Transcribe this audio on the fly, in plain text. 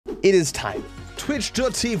It is time.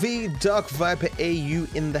 Twitch.tv,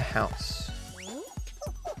 DarkViperAU in the house.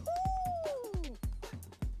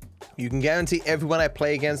 You can guarantee everyone I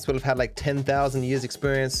play against will have had like 10,000 years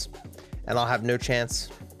experience, and I'll have no chance.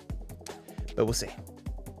 But we'll see.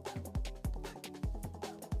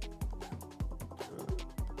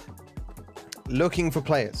 Looking for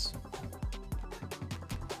players.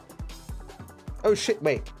 Oh shit,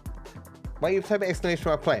 wait. Why are you typing exclamation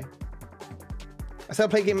mark play? I started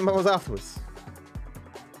playing game models afterwards.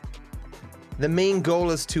 The main goal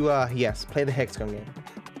is to, yes, play the Hexagon game.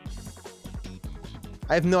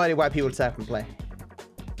 I have no idea why people type and play.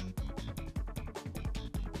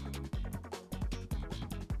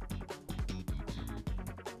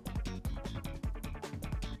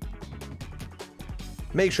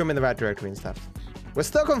 Make sure I'm in the right directory and stuff. We're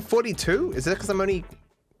stuck on 42? Is that because I'm only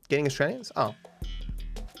getting Australians? Oh.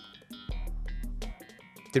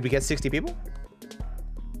 Did we get 60 people?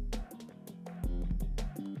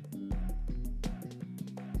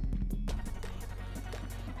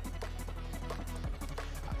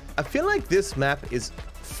 I feel like this map is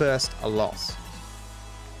first a loss.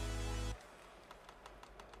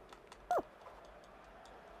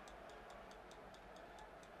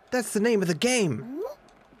 That's the name of the game.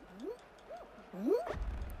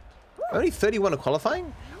 Only 31 are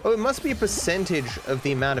qualifying? Oh, it must be a percentage of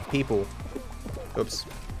the amount of people. Oops.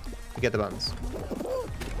 Forget the buttons.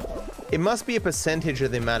 It must be a percentage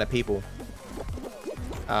of the amount of people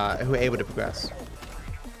who are able to progress.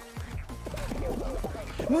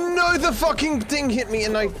 No, the fucking thing hit me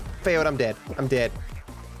and I failed. I'm dead. I'm dead.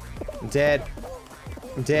 I'm dead.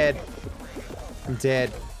 I'm dead. I'm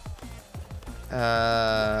dead.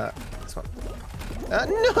 This one.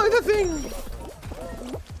 No, the thing!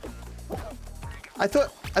 I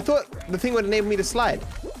thought the thing would enable me to slide.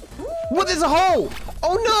 What? There's a hole!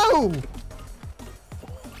 Oh no!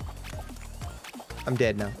 I'm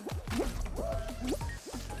dead now.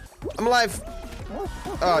 I'm alive.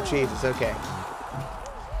 Oh Jesus, okay.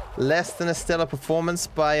 Less than a stellar performance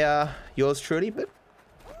by yours truly, but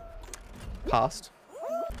passed.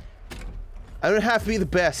 I don't have to be the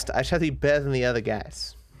best. I just have to be better than the other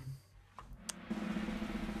guys.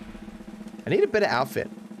 I need a better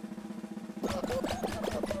outfit.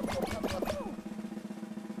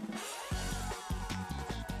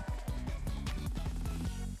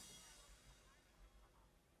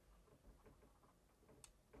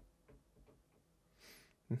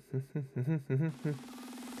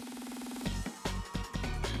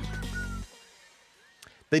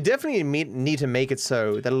 They definitely need to make it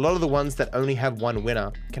so that a lot of the ones that only have one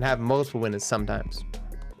winner can have multiple winners sometimes.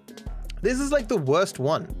 This is like the worst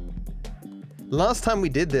one. Last time we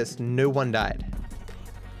did this, no one died.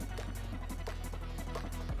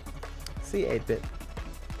 See 8-bit.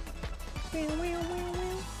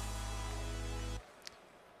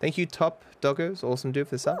 Thank you, Top Doggos. Awesome dude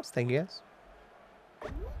for the subs. Thank you guys.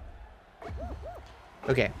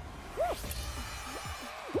 Okay.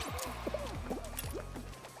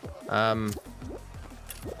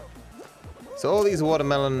 So all these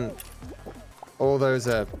watermelon, all those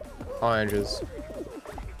are oranges.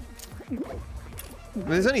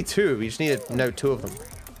 There's only two. We just need to know two of them.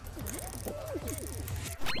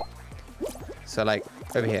 So like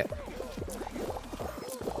over here.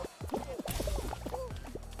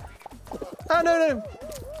 Oh no no.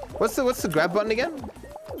 What's the grab button again?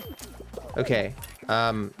 Okay.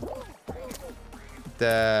 I'm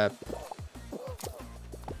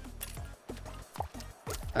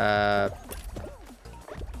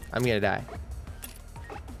gonna die.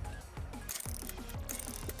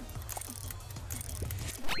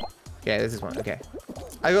 Okay, this is one. Okay.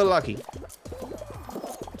 I got lucky.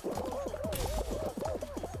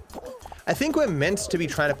 I think we're meant to be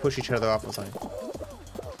trying to push each other off or something.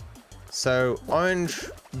 So, orange,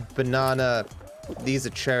 banana, these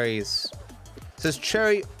are cherries. So it's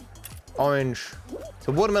cherry, orange.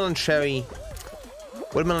 So watermelon, cherry,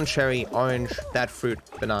 orange, that fruit,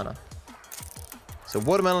 banana. So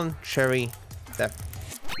watermelon, cherry, that.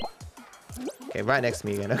 Okay, right next to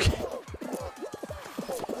me again. Okay.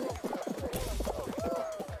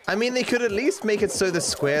 I mean, they could at least make it so the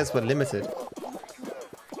squares were limited.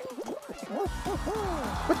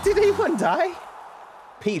 What, did anyone die?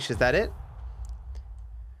 Peach, is that it?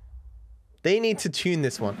 They need to tune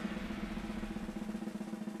this one.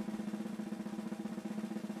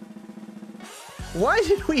 Why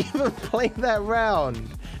did we even play that round?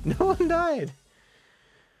 No one died.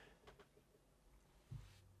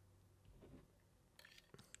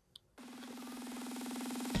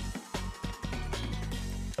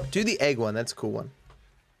 Do the egg one, that's a cool one.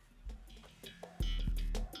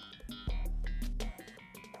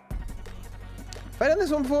 Have I done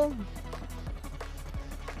this one before?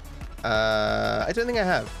 I don't think I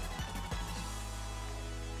have.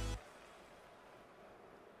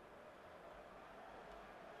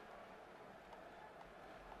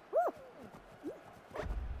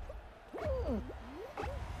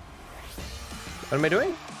 What am I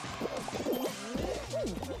doing?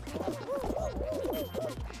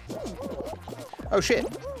 Oh shit.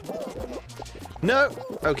 No.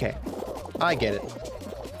 Okay. I get it.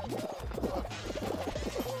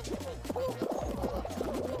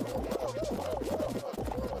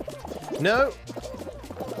 No.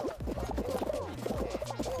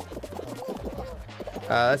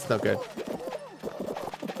 That's not good.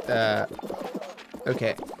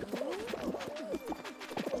 Okay.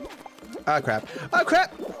 Ah, crap. Oh,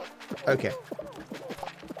 crap! Okay.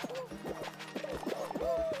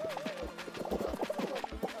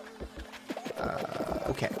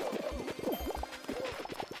 Okay.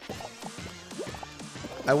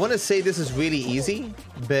 I want to say this is really easy,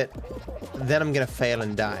 but then I'm going to fail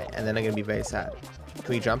and die, and then I'm going to be very sad. Can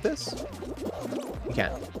we jump this? We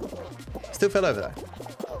can. Still fell over, though.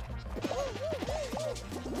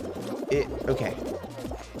 Okay.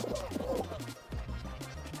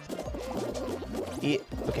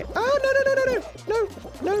 Okay. Oh, no, no, no, no, no,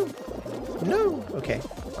 no, no, no. Okay.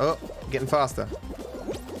 Oh, getting faster.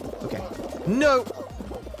 Okay. No.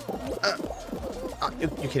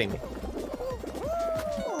 You're kidding me.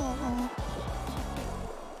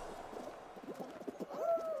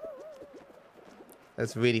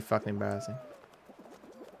 That's really fucking embarrassing.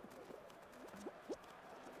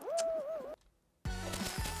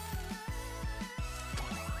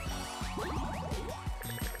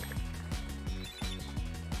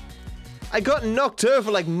 I got knocked over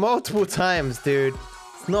like multiple times, dude.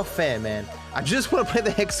 It's not fair, man. I just want to play the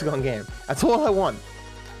hexagon game. That's all I want.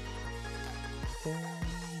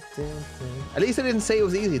 At least I didn't say it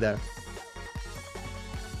was easy, though.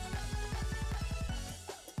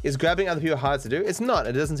 Is grabbing other people hard to do? It's not.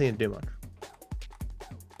 It doesn't seem to do much.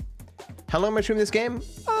 How long am I streaming this game?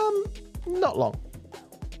 Not long.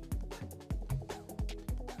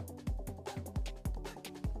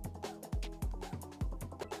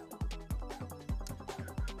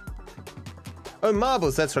 Oh,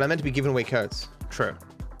 marbles, that's right. I meant to be giving away codes. True.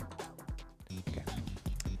 Okay.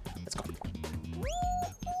 Let's go.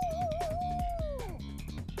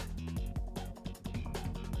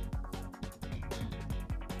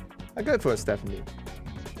 I go for it, Stephanie.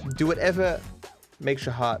 Do whatever makes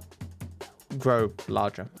your heart grow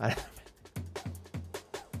larger. I don't know.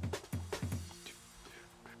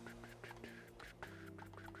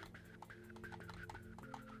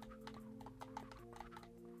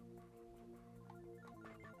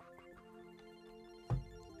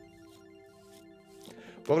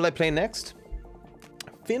 What will I play next?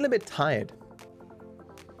 Feeling a bit tired,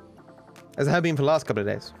 as I have been for the last couple of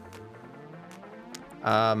days.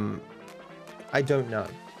 I don't know.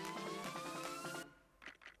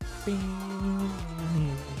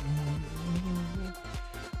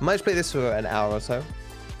 Might play this for an hour or so,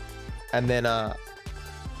 and then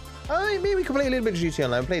maybe we can play a little bit of GT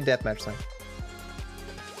Online. Play a deathmatch thing.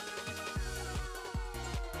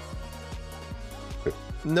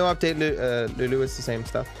 No update, Lulu. It's the same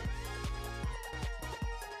stuff.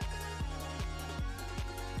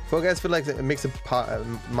 Fall Guys feel like a mix of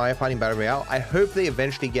Mario Party and Battle Royale. I hope they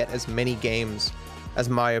eventually get as many games as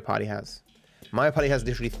Mario Party has. Mario Party has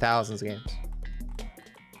literally thousands of games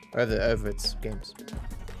over its games.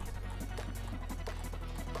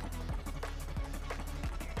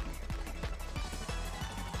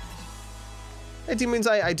 It means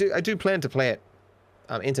I do plan to play it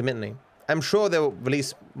intermittently. I'm sure they'll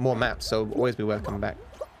release more maps, so it'll always be worth coming back.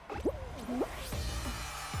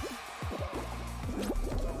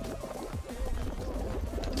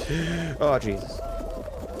 Oh, Jesus.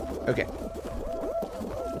 Okay.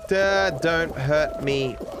 Don't hurt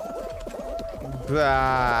me.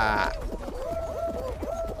 Bah.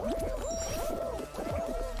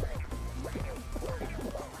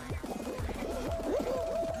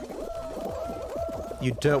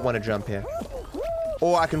 You don't want to jump here.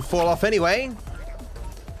 Or I can fall off anyway.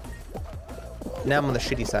 Now I'm on the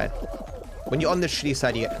shitty side. When you're on the shitty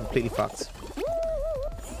side, you get completely fucked.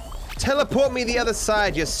 Teleport me the other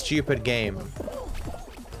side, you stupid game.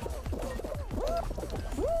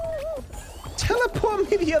 Teleport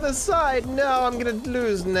me the other side. No, I'm gonna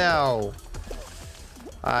lose now.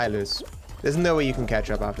 I lose. There's no way you can catch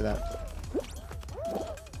up after that.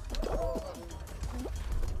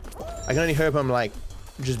 I can only hope I'm like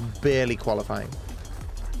just barely qualifying.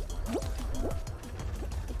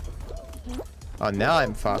 Oh, now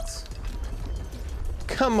I'm fucked.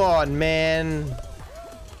 Come on, man.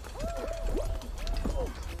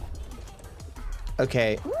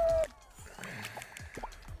 Okay.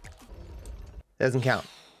 Doesn't count.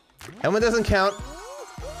 Helmet doesn't count.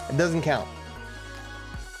 It doesn't count.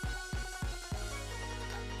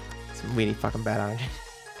 It's really fucking bad, aren't you?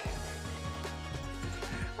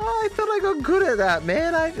 Oh, I thought I got good at that,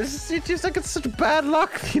 man. It's just like it's such bad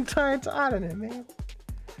luck the entire time. I don't know, man.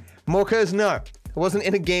 More codes? No. I wasn't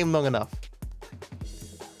in a game long enough.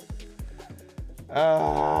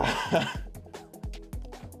 Oh.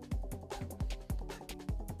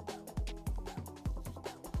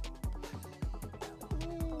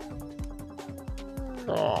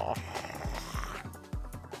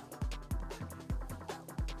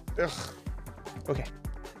 Ugh. Okay.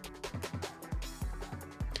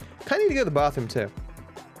 I need to go to the bathroom too.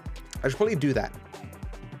 I should probably do that.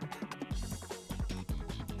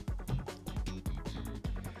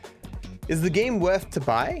 Is the game worth to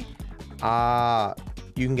buy?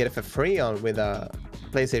 You can get it for free on with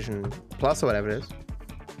PlayStation Plus or whatever it is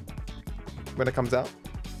when it comes out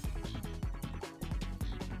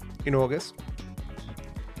in August.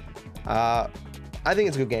 I think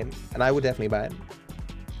it's a good game, and I would definitely buy it.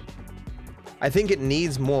 I think it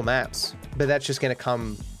needs more maps, but that's just gonna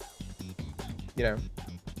come. You know,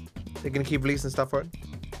 they're gonna keep releasing stuff for it.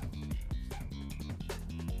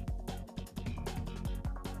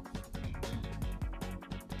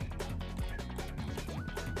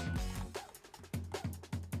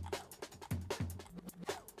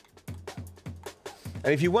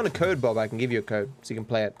 And if you want a code, Bob, I can give you a code so you can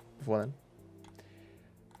play it before then.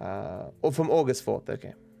 Or from August 4th,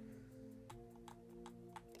 okay.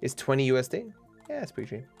 It's 20 USD? Yeah, it's pretty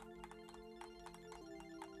cheap.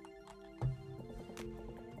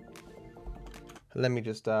 Let me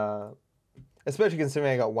just, especially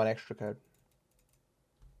considering I got one extra code.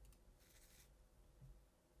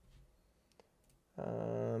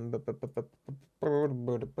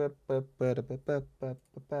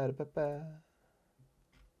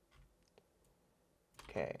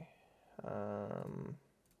 Okay.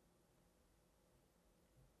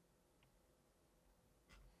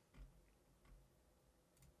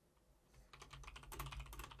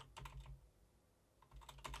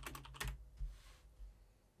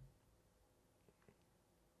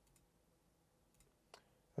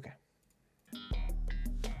 Okay.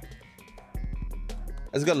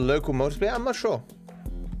 Has it got local multiplayer? I'm not sure.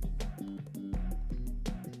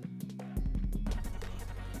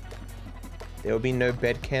 There will be no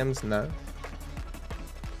bed cams? No.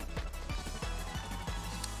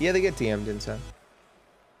 Yeah, they get DM'd in, so.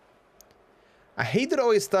 I hate that it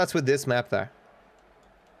always starts with this map, though.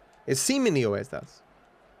 It seemingly always does.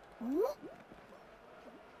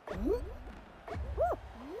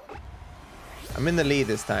 I'm in the lead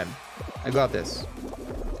this time. I got this.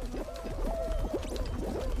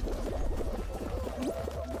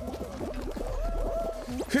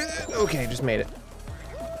 Okay, just made it.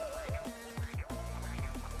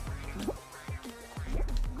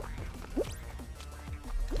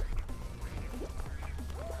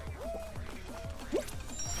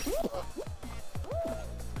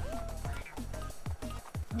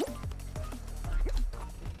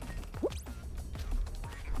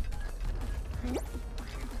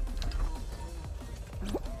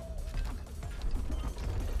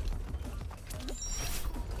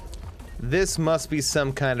 This must be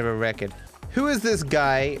some kind of a record. Who is this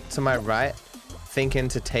guy to my right thinking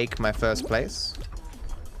to take my first place?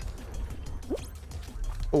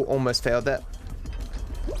 Oh, almost failed that.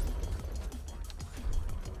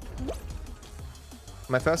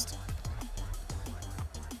 My first?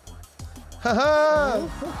 Haha!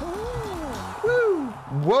 Woo!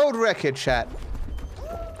 World record, chat.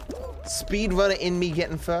 Speedrunner in me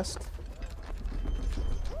getting first.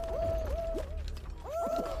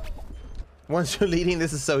 Once you're leading,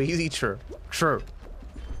 this is so easy. True. True.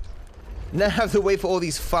 Now I have to wait for all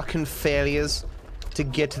these fucking failures to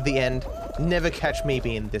get to the end. Never catch me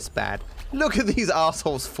being this bad. Look at these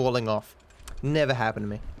assholes falling off. Never happened to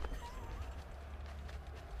me.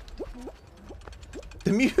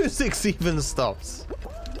 The music's even stops.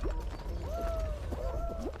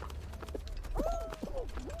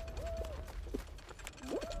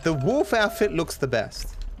 The wolf outfit looks the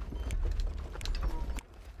best.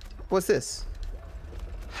 What's this?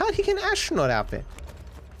 How do you get an astronaut outfit?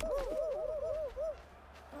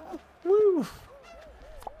 Woo!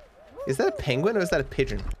 Is that a penguin or is that a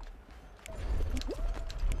pigeon?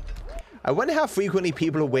 I wonder how frequently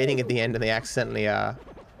people are waiting at the end and they accidentally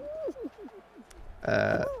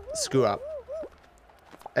screw up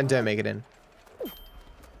and don't make it in.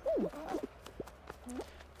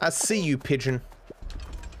 I see you, pigeon.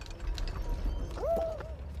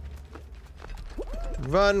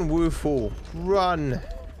 Run, Woo Fool. Run.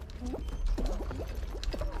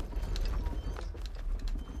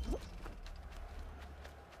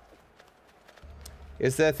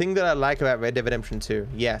 Is there a thing that I like about Red Dead Redemption 2?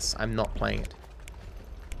 Yes, I'm not playing it.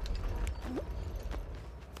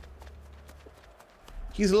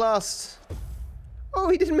 He's lost. Oh,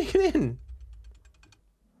 he didn't make it in.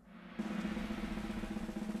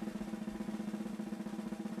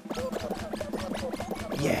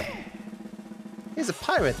 Yeah. There's a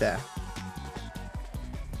pirate there.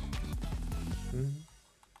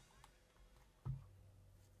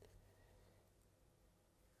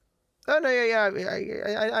 Oh, no, yeah,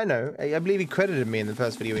 I know. I believe he credited me in the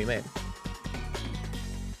first video he made.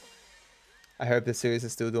 I hope the series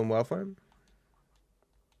is still doing well for him.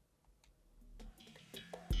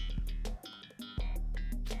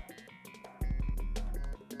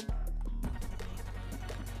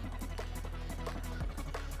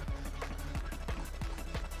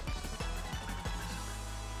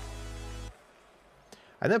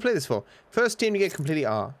 I've never played this before. First team to get completely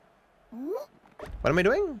R. What am I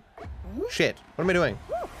doing? Shit. What am I doing?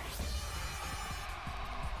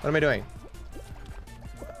 What am I doing?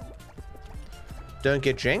 Don't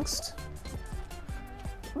get jinxed?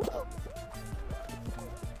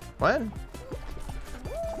 What?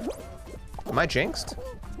 Am I jinxed?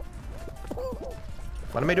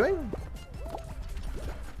 What am I doing?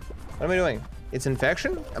 What am I doing? It's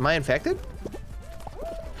infection? Am I infected?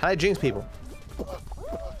 How do I jinx people?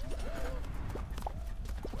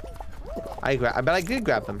 I bet I did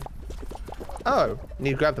grab them. Oh,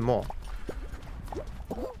 need to grab them more.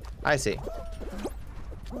 I see.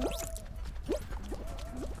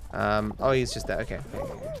 Oh, he's just there. Okay.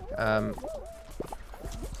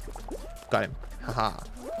 Got him. Haha.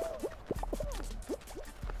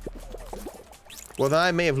 Well, then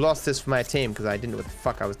I may have lost this for my team because I didn't know what the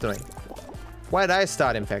fuck I was doing. Why did I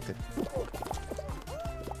start infected?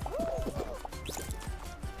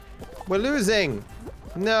 We're losing.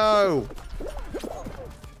 No.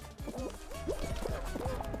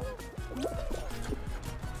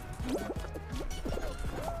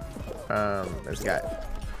 There's a guy.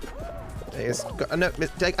 No, I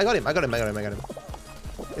got him.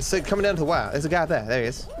 It's coming down to the wire. There's a guy there. There he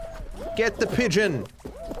is. Get the pigeon.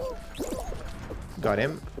 Got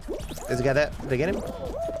him. There's a guy there. Did I get him?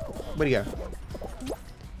 Where'd he go?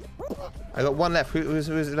 I got one left.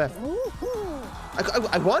 Who's left?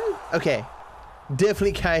 I won? Okay.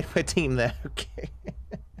 Definitely carried my team there. Okay.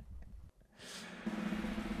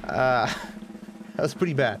 That was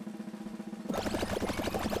pretty bad.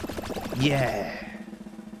 Yeah.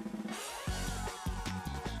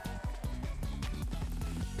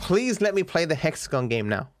 Please let me play the hexagon game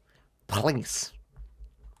now. Please.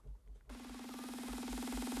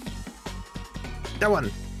 That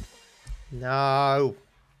one. No.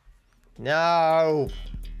 No.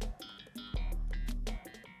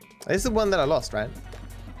 This is the one that I lost, right?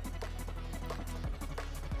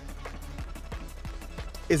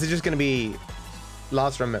 Is it just going to be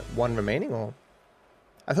last one remaining, or?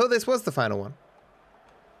 I thought this was the final one.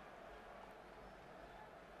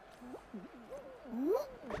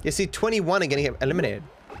 You see, 21 are getting eliminated.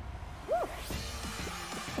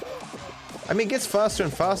 I mean, it gets faster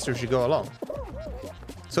and faster as you go along.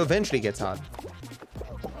 So eventually it gets hard.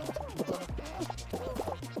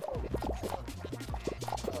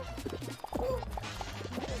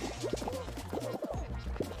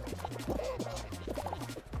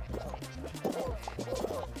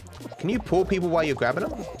 Can you pull people while you're grabbing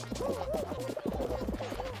them?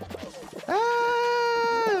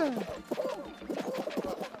 Ah!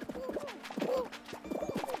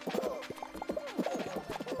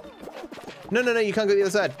 No, you can't go to the other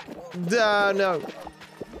side. No.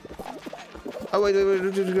 Oh, wait,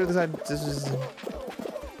 go to the other side.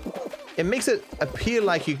 It makes it appear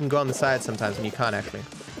like you can go on the side sometimes when you can't actually.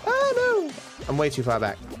 Oh, no. I'm way too far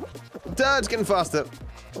back. Duh, it's getting faster.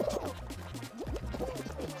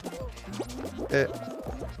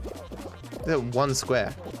 One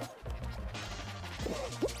square.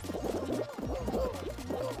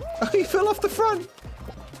 Oh, he fell off the front.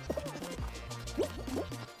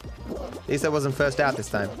 At least I wasn't first out this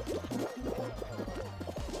time.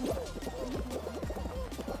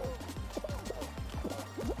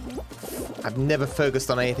 I've never focused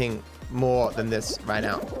on anything more than this right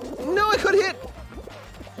now. No, I got hit.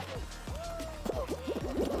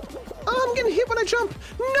 Oh, I'm getting hit when I jump.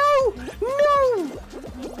 No!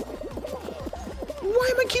 Why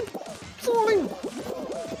am I keep falling?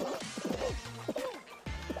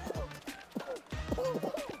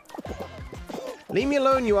 Leave me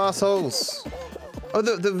alone, you assholes. Oh,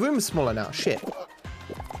 the room's smaller now. Shit.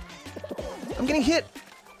 I'm getting hit.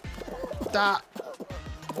 Stop.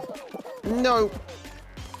 No.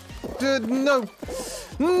 Dude, no.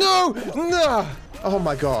 No. No. Oh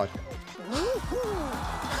my god.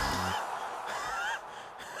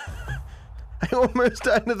 I almost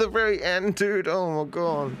died at the very end, dude. Oh my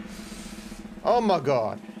god. Oh my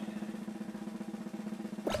god.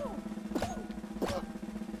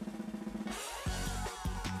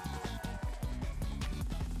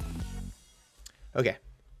 Okay.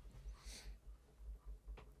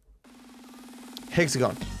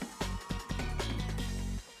 Hexagon.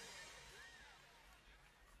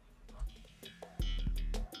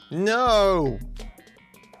 No!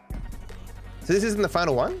 So this isn't the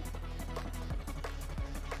final one?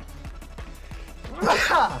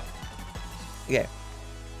 Okay.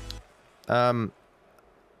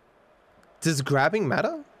 Does grabbing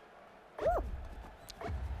matter?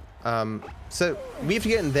 So we have to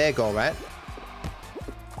get in their goal, right?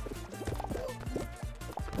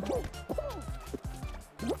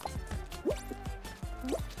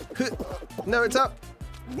 No, it's up.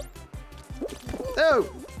 No.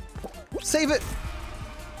 Save it.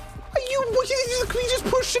 Are you just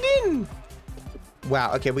pushed it in.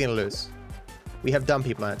 Wow. Okay, we're gonna lose. We have dumb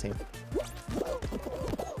people on our team.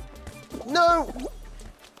 No.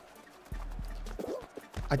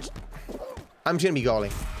 I'm just gonna be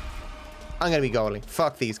goaling. I'm gonna be goaling.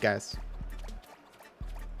 Fuck these guys.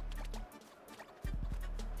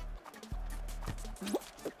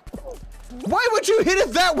 Why would you hit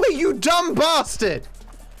it that way, you dumb bastard?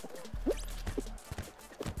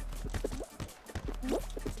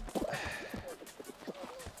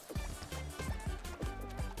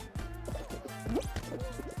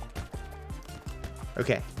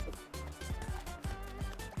 Okay.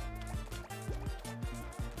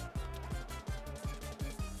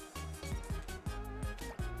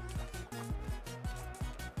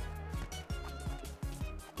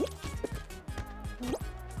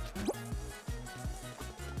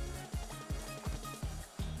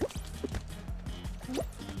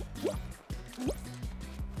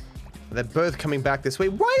 They're both coming back this way.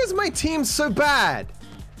 Why is my team so bad?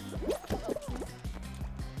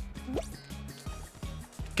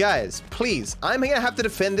 Guys, please. I'm gonna have to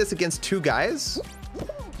defend this against two guys?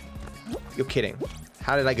 You're kidding.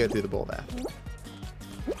 How did I go through the ball there?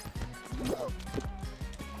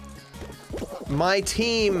 My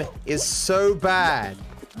team is so bad.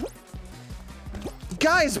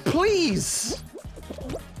 Guys, please!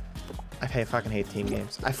 I fucking hate team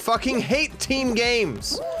games. I fucking hate team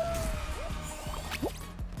games!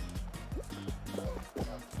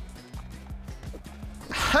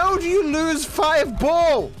 How do you lose 5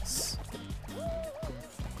 balls?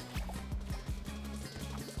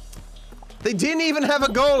 They didn't even have a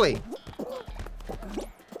goalie.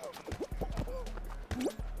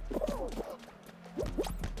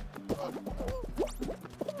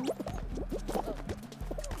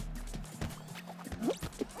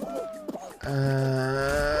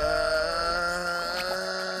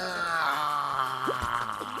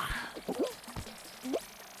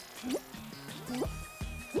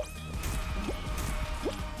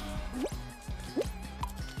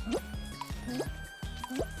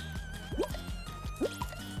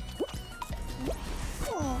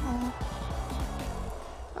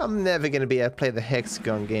 I'm never gonna be able to play the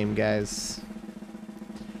hexagon game, guys.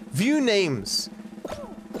 View names.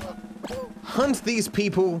 Hunt these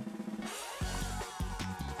people.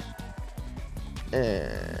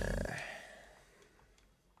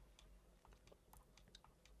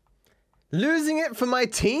 Losing it for my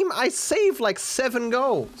team? I saved like 7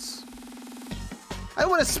 goals. I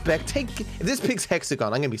want to spectate. If this picks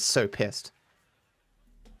hexagon, I'm gonna be so pissed.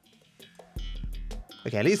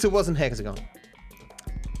 Okay, at least it wasn't hexagon.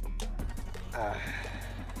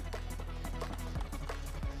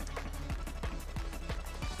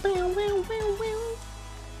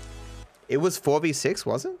 It was 4v6,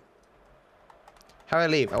 was it? How do I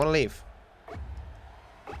leave? I want to leave.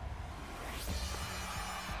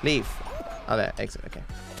 Leave. Oh, there. Exit. Okay.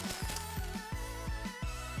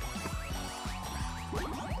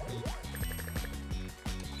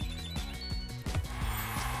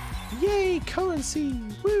 Yay! Currency!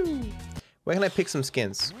 Woo! Where can I pick some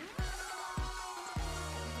skins?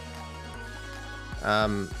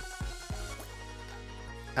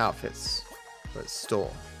 Outfits. Let's store.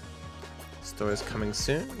 Store is coming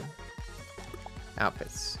soon.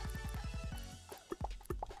 Outfits.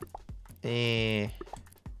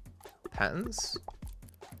 Patterns.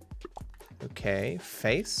 Okay,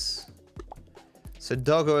 face. So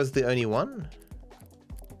Doggo is the only one.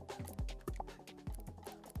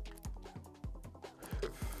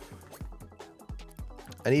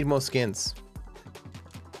 I need more skins.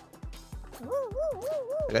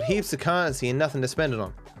 I got heaps of currency and nothing to spend it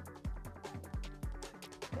on.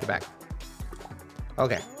 Get back.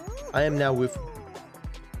 Okay. I am now with...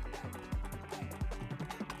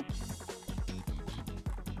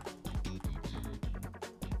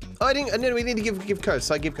 Oh, I didn't. We need to give codes.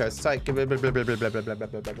 So I give codes. So I give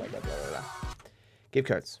give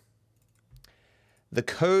codes. The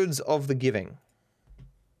codes of the giving,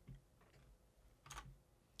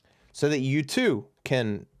 so that you too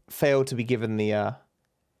can fail to be given the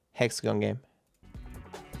hexagon game.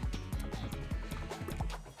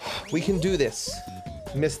 We can do this,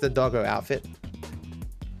 Mr. Doggo outfit.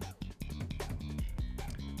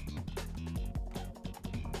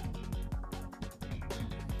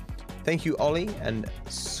 Thank you, Ollie and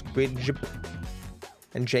Squidjip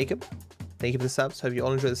and Jacob. Thank you for the subs. Hope you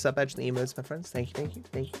all enjoy the sub badge and the emotes, my friends. Thank you, thank you,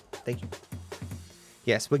 thank you, thank you.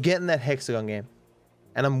 Yes, we're getting that hexagon game,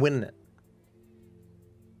 and I'm winning it.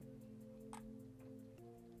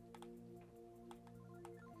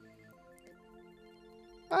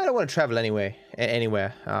 I don't want to travel anywhere,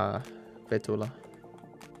 Vetula.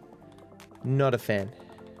 Not a fan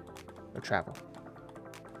of travel.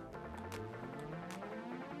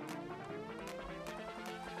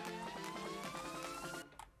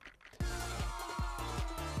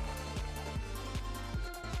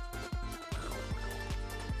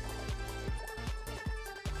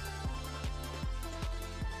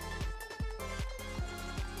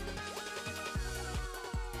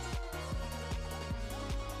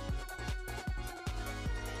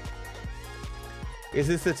 Is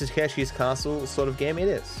this the Takeshi's Castle sort of game? It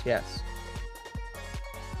is, yes.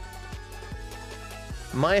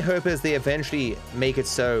 My hope is they eventually make it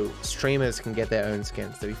so streamers can get their own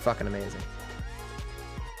skins. That'd be fucking amazing.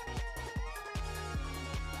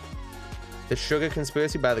 The Sugar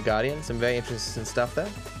Conspiracy by the Guardian. Some very interesting stuff there.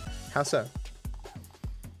 How so?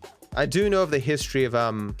 I do know of the history of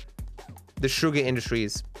the sugar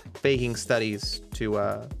industries faking studies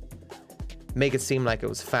to make it seem like it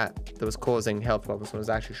was fat that was causing health problems when it was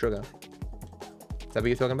actually sugar. Is that what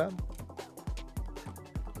you're talking about?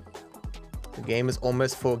 The game is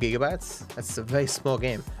almost 4 gigabytes. That's a very small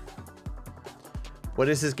game. What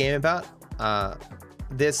is this game about?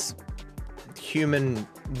 This human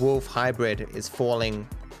wolf hybrid is falling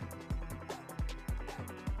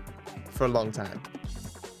for a long time.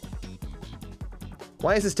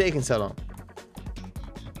 Why is this taking so long?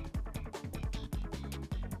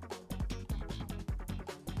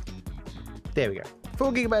 There we go.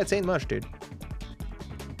 4 gigabytes ain't much, dude.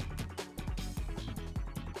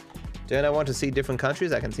 Don't I want to see different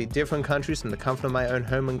countries? I can see different countries from the comfort of my own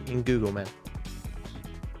home in Google, man.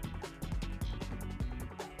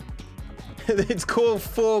 It's called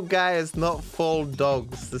Fall Guys, not Fall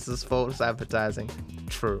Dogs. This is false advertising.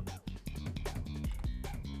 True.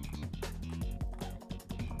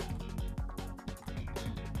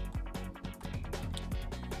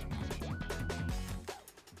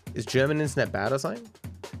 Is German internet bad or something?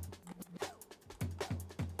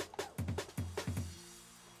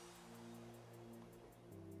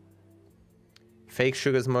 Fake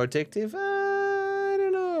sugar's more addictive? I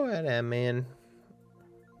don't know, man.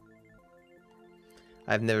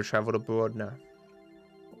 I've never traveled abroad, no.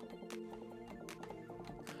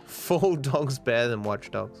 Fall Dogs better than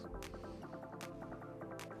Watch Dogs.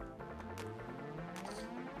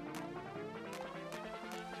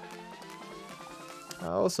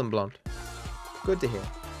 Awesome, Blonde. Good to hear.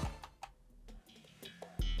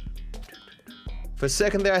 For a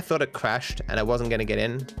second there, I thought it crashed and I wasn't going to get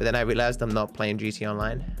in, but then I realized I'm not playing GT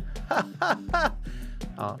Online.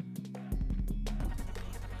 Oh.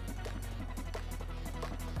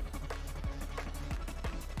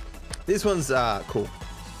 This one's cool.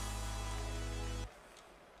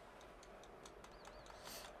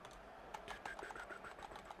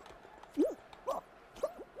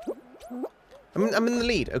 I'm in the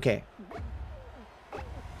lead. Okay.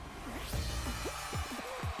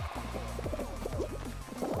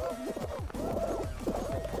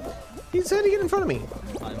 He's trying to get in front of me.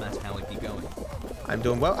 I'm at how it be going. I'm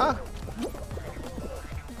doing well. Ah.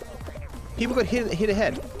 People got hit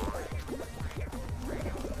ahead.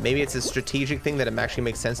 Maybe it's a strategic thing that it actually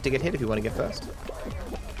makes sense to get hit if you want to get first.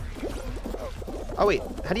 Oh wait,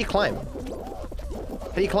 how do you climb?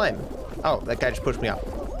 How do you climb? Oh, that guy just pushed me up.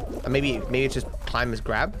 Maybe it's just climb as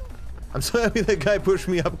grab? I'm so happy that guy pushed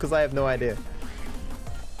me up because I have no idea.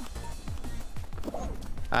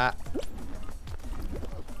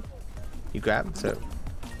 You grab, so...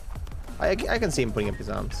 I can see him putting up his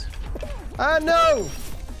arms. Ah, no!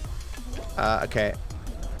 Okay.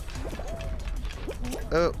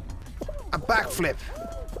 Oh, a backflip!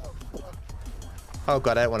 Oh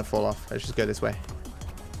god, I don't want to fall off. Let's just go this way.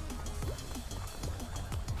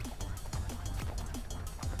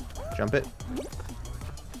 Jump it.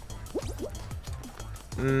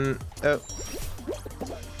 Oh.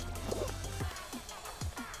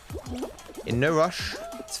 In no rush.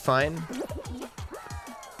 It's fine.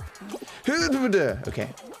 Okay.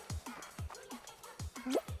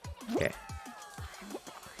 Okay.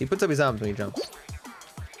 He puts up his arms when he jumps.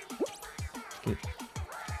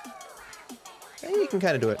 You can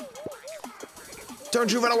kind of do it.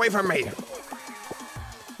 Don't you run away from me!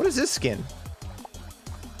 What is this skin?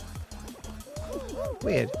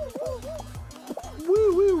 Weird.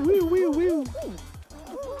 Woo woo woo woo woo.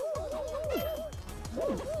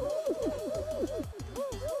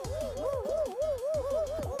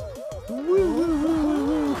 Woo woo woo woo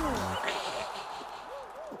woo.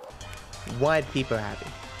 White people happy.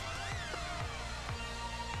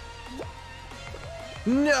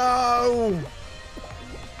 No!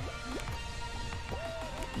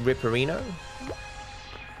 Ripperino?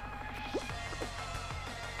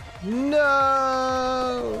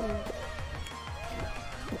 No!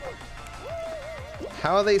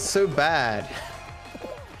 How are they so bad?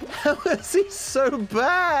 How is he so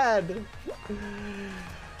bad?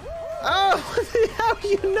 Oh, how do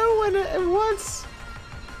you know when it was?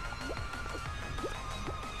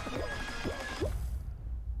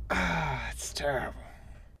 Ah, it's terrible.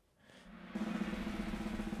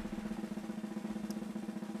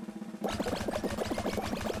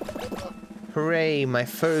 Hooray, my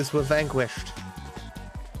foes were vanquished.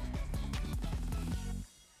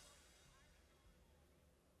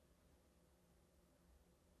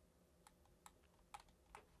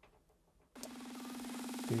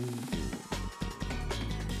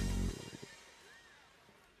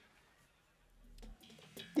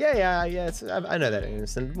 Yeah, I know that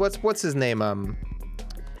innocent. What's his name?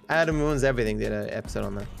 Adam Ruins Everything did an episode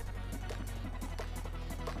on that.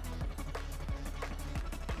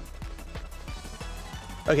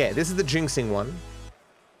 Okay, this is the jinxing one.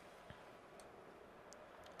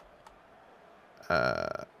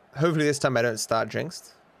 Hopefully this time I don't start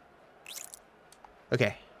jinxed.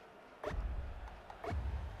 Okay.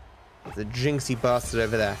 There's a jinxy bastard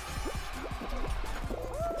over there.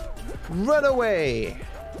 Run away!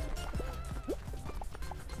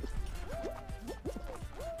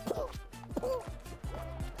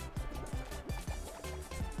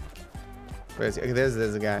 Where is he? Okay, there's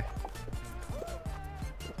a guy.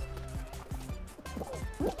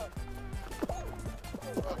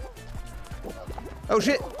 Oh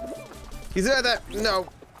shit! He's right there! No!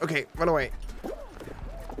 Okay, run away.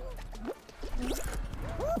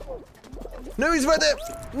 No, he's right there!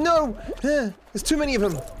 No! There's too many of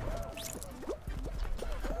them!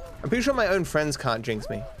 I'm pretty sure my own friends can't jinx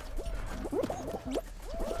me.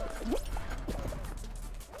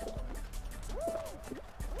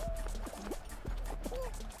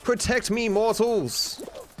 Protect me, mortals!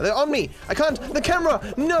 They're on me! I can't! The camera!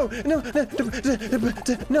 No! No!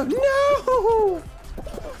 No! No!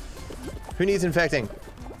 Who needs infecting?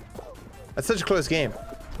 That's such a close game.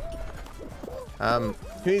 Who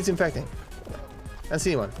needs infecting? I don't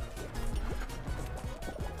see anyone.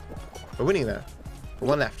 We're winning though. We're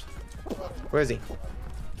one left. Where is he?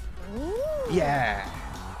 Yeah!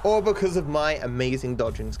 All because of my amazing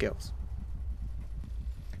dodging skills.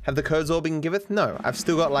 Have the codes all been giveth? No, I've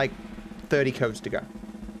still got like 30 codes to go.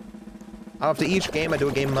 After each game, I do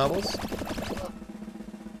a game of marbles.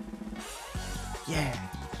 Yeah.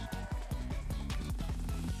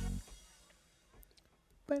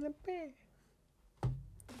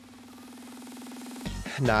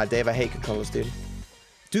 Nah, Dave, I hate controllers, dude.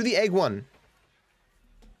 Do the egg one.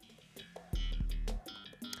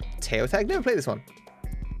 Tail tag? Never played this one.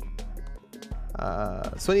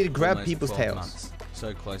 So I need to grab Almost people's 12 tails. months.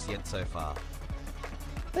 So close yet so far.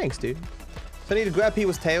 Thanks, dude. So I need to grab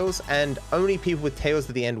people's tails, and only people with tails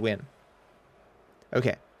at the end win.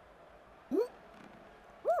 Okay.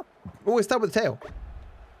 Oh, we start with the tail.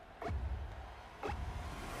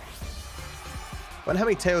 Wonder how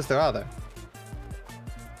many tails there are, though.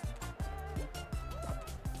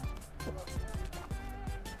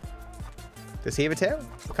 Does he have a tail?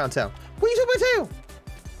 I can't tell. What are you talking about, tail?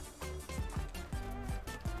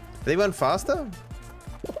 Do they run faster?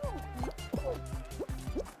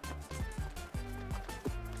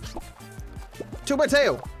 Took my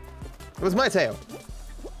tail. It was my tail.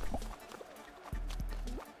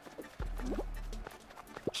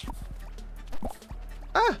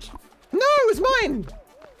 Ah! No, it's mine!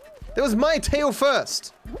 That was my tail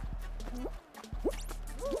first.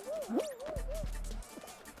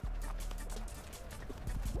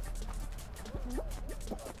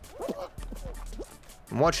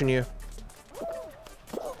 I'm watching you.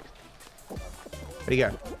 Where'd he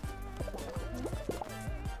go?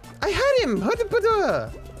 I him!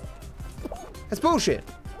 That's bullshit.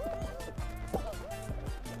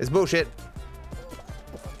 It's bullshit.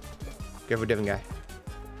 Go for a different guy.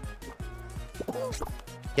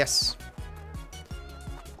 Yes.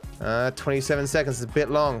 27 seconds is a bit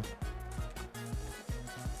long.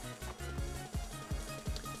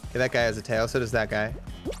 Yeah, that guy has a tail, so does that guy.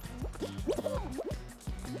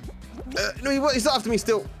 No, he's after me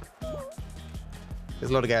still.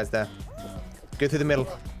 There's a lot of guys there. Go through the middle.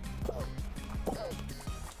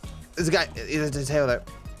 There's a guy. He has a tail though.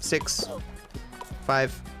 6,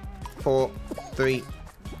 5, 4, 3,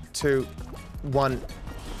 2, 1.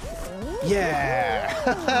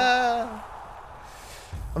 Yeah!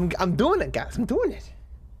 I'm doing it, guys. I'm doing it.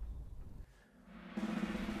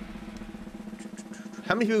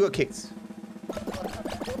 How many people got kicked?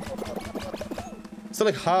 So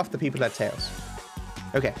like half the people had tails.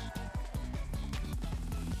 Okay.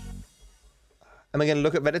 Am I going to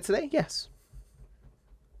look at Reddit today? Yes.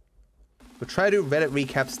 We'll try to do Reddit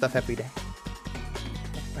recap stuff every day.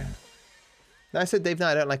 No, I said, Dave, no,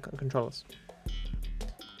 I don't like controllers.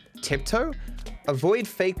 Tiptoe? Avoid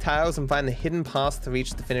fake tiles and find the hidden path to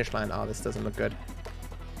reach the finish line. Oh, this doesn't look good.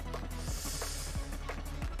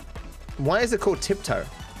 Why is it called tiptoe?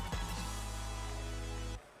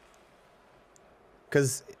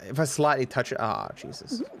 Because if I slightly touch it... Ah, oh,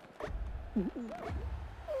 Jesus.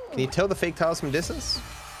 Can you tell the fake tiles from distance?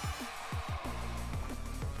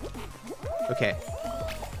 Okay.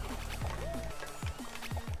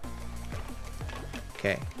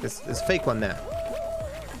 Okay, there's a fake one there.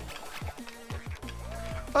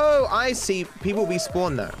 Oh, I see. People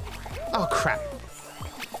respawn though. Oh, crap.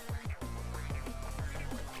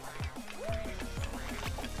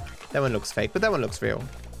 That one looks fake, but that one looks real.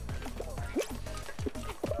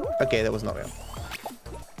 Okay, that was not real.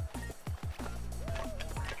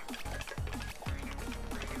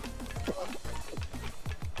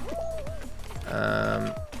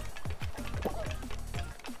 Um...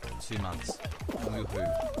 2 months. Woohoo.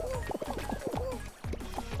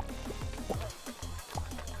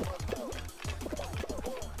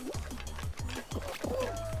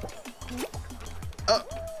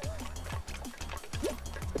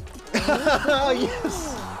 Oh,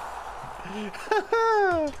 yes!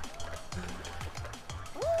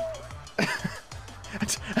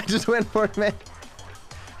 I just went for it, man.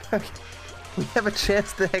 Okay. We have a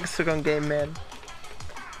chance to hexagon game, man.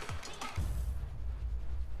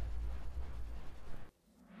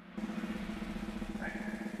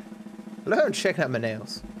 Hello, I'm checking out my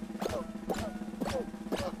nails.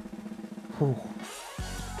 Whew.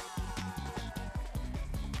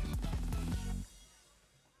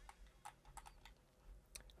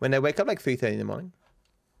 When I wake up like 3:30 in the morning.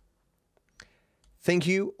 Thank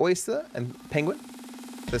you, Oyster and Penguin,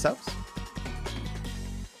 for this house.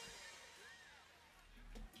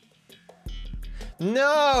 No,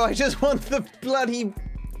 I just want the bloody...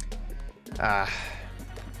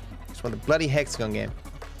 just want the bloody hexagon game.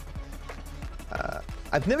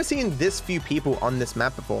 I've never seen this few people on this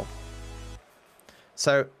map before.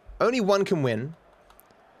 So, only one can win.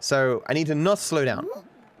 So, I need to not slow down.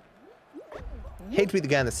 Hate to be the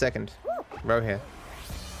guy in the second row here.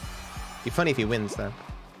 Be funny if he wins, though.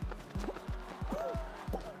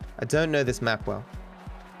 I don't know this map well.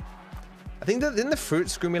 I think that didn't the fruit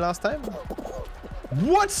screw me last time?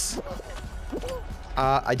 What?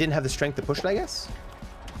 I didn't have the strength to push it, I guess.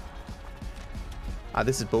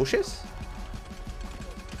 This is bullshit.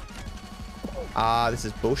 This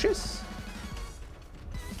is bullshit.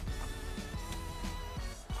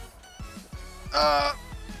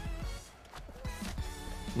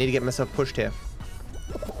 Need to get myself pushed here.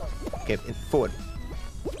 Okay, forward.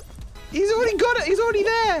 He's already got it. He's already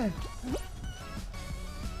there.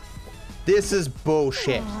 This is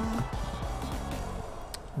bullshit.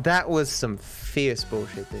 That was some fierce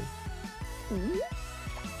bullshit, dude.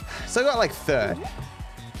 So I got like third.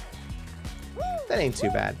 That ain't too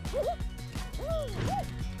bad.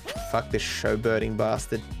 Fuck this showbirding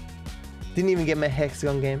bastard. Didn't even get my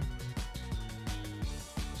hexagon game.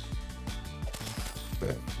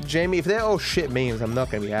 Jamie, if they're all shit memes, I'm not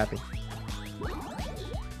gonna be happy.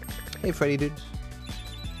 Hey, Freddy, dude.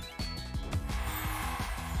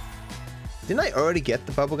 Didn't I already get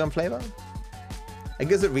the bubblegum flavor? I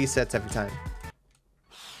guess it resets every time.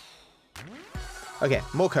 Okay,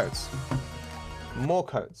 more codes. More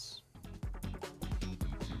codes.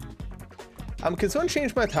 Can someone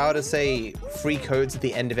change my tower to say free codes at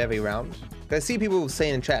the end of every round? I see people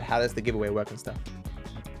saying in chat, how does the giveaway work and stuff.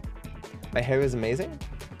 My hair is amazing.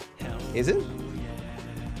 Is it?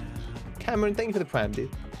 Cameron, thank you for the prime, dude.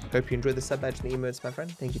 Hope you enjoyed the sub badge and the emotes, my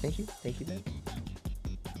friend. Thank you, thank you. Thank you, man.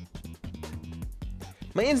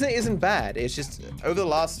 My internet isn't bad. It's just over the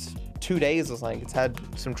last 2 days or something, it's had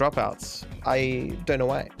some dropouts. I don't know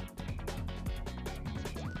why.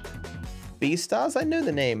 Beastars? I know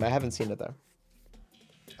the name. I haven't seen it though.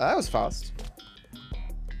 That was fast.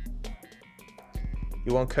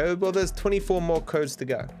 You want code? Well, there's 24 more codes to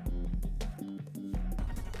go.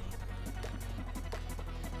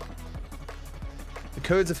 The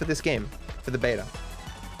codes are for this game, for the beta.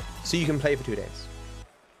 So you can play for 2 days.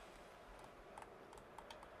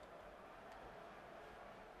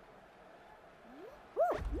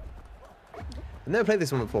 I've never played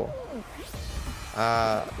this one before.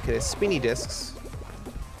 Okay, there's spinny discs.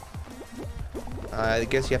 I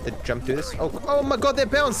guess you have to jump through this. Oh my god, they're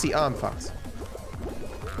bouncy! Oh, I'm fucked.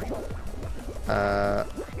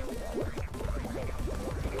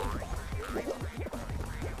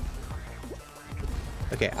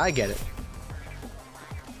 Okay, I get it.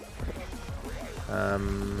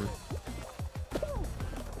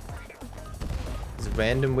 Is it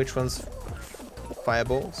random which one's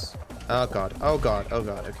fireballs? Oh god, oh god, oh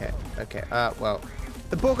god, okay, okay, well.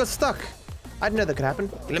 The ball got stuck! I didn't know that could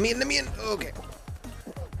happen. Let me in, okay.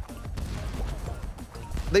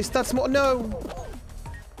 They start small, no!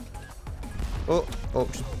 Oh,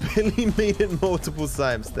 just barely made it multiple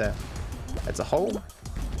times there. That's a hole.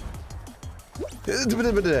 Didn't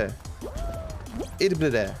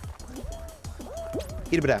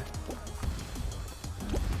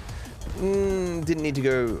need to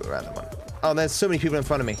go around that one. Oh, there's so many people in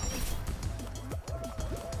front of me.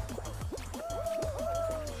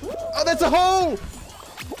 Oh, that's a hole!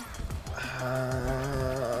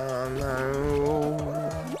 No.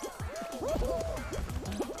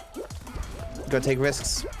 Gotta take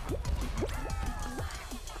risks.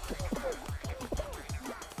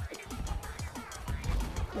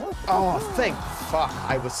 Oh, thank fuck.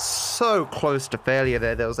 I was so close to failure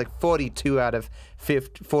there. There was like 42 out of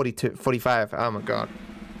 45. Oh my god.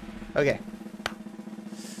 Okay.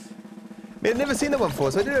 I've never seen that one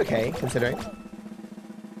before, so I did okay, considering.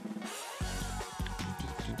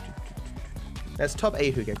 That's top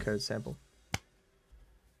 8 who get code sample.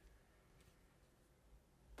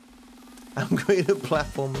 I'm great at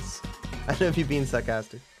platformers. I know if you're being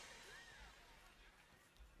sarcastic.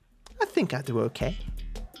 I think I do okay.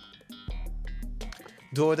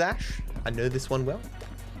 DoorDash. I know this one well.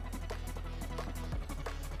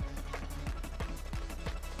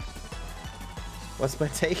 What's my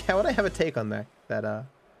take? How would I have a take on that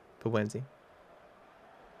for Wednesday?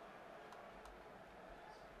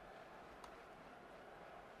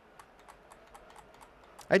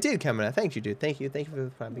 I did, Kamina. Thank you, dude. Thank you for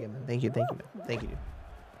the prime beginning. Thank you, dude.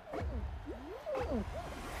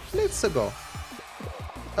 Let's go.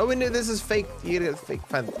 Oh, we know this is fake. You gotta get fake.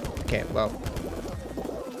 Fine. Okay, well.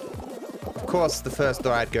 Of course, the first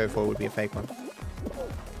door I'd go for would be a fake one.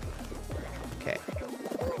 Okay.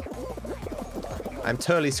 I'm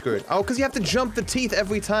totally screwed. Oh, because you have to jump the teeth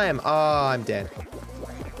every time. Oh, I'm dead.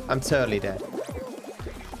 I'm totally dead.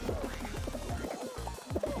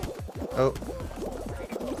 Oh.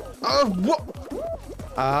 Oh, what?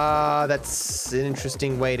 Ah, that's an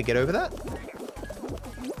interesting way to get over that.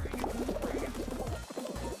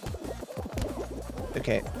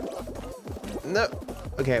 Okay. No.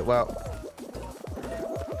 Okay, well.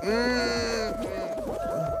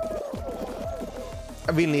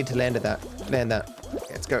 I really need to land that. Okay,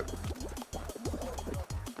 let's go.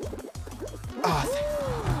 Oh,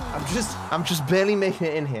 I'm just barely making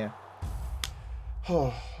it in here.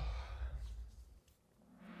 Oh.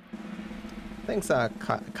 Thanks,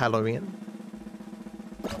 Calorian.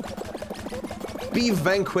 Be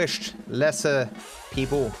vanquished, lesser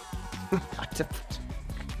people.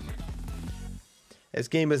 This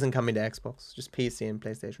game isn't coming to Xbox, just PC and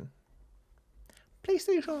PlayStation.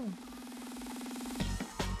 PlayStation.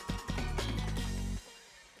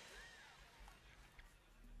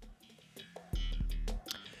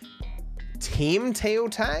 Team tail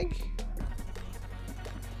tag?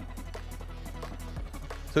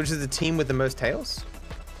 So which is the team with the most tails?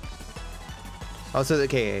 Oh, so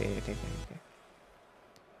okay.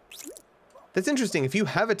 That's interesting. If you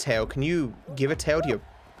have a tail, can you give a tail to your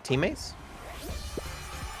teammates?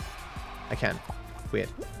 I can. Weird.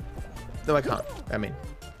 No, I can't. I mean.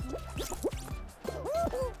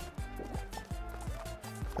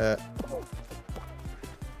 No!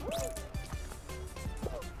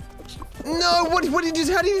 What did you...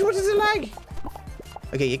 What is the lag?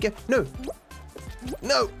 Okay, you get... No! No!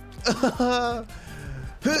 No!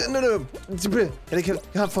 I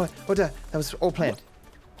can't find... Oh, that was all planned.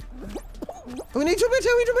 Oh, we need to drop my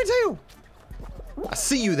tail! I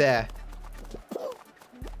see you there.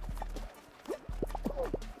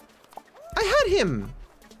 I had him!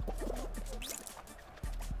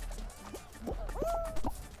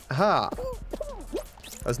 Aha.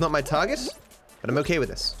 That's not my target, but I'm okay with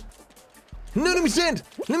this. No, let me stand!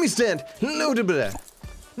 Let me stand! No!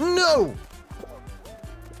 No!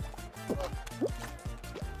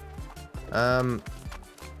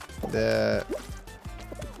 There's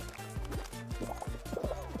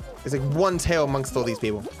like one tail amongst all these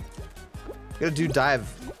people. Gotta do dive.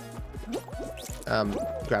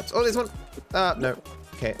 Grabs. Oh, there's one. No.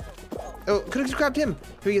 Okay. Oh, could have just grabbed him.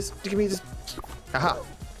 Here he is. Give me this. Aha.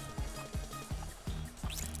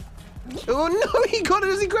 Oh no, he got it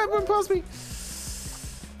as he grabbed one past me.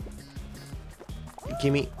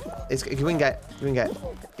 Gimme. It's wing guy. Wing guy.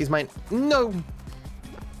 He's mine. No.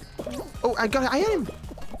 Oh, I got it. I had him.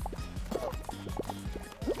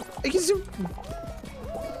 I can zoom.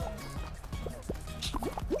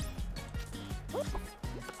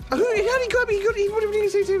 How did he grab me? He would have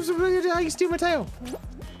needed to how you steal my tail.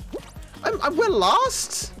 We're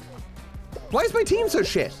lost. Why is my team so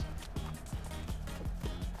shit?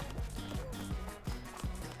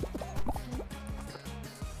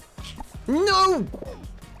 No!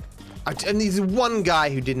 And there's one guy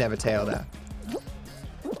who didn't have a tail there.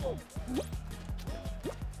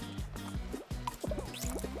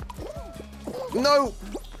 No!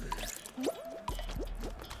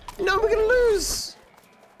 No, we're gonna lose!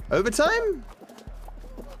 Overtime?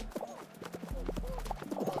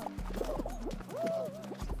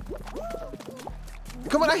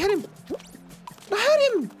 Come on, I hit him! I had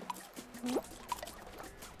him!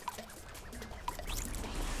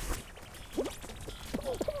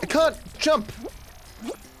 I can't jump!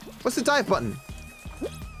 What's the dive button?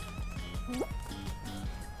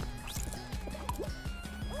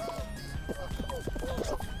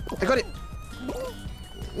 I got it!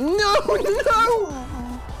 No! No!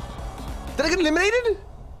 Did I get eliminated?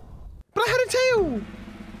 But I had a tail!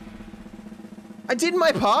 I did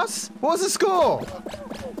my part! What was the score?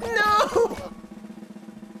 No!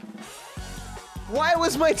 Why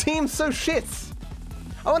was my team so shit?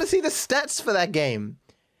 I want to see the stats for that game.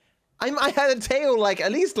 I had a tail like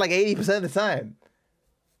at least like 80% of the time.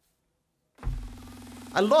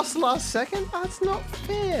 I lost last second? That's not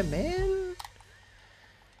fair, man.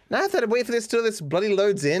 Now I have to wait for this till this bloody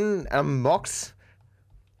loads in. I'm mocked.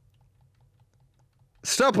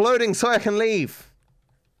 Stop loading so I can leave.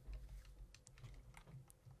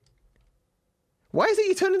 Why is it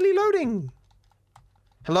eternally loading?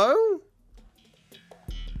 Hello?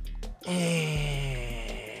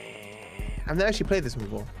 I've never actually played this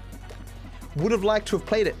before. Would have liked to have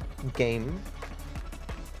played it. Game.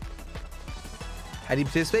 How do you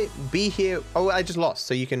participate? Be here. Oh, I just lost.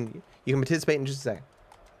 So you can participate in just a second.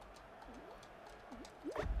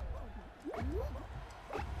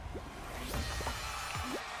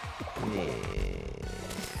 Yeah.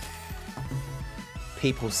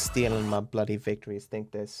 People stealing my bloody victories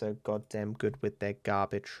think they're so goddamn good with their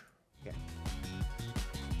garbage. Okay.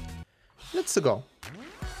 Let's go.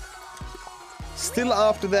 Still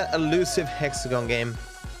after that elusive hexagon game.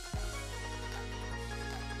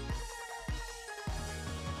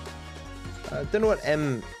 I don't know what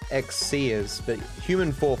MXC is, but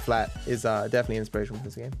Human 4 Flat is definitely inspiration for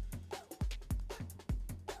this game.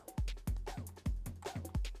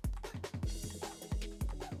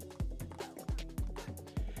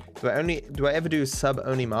 Do I ever do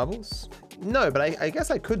sub-only marbles? No, but I guess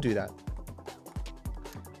I could do that.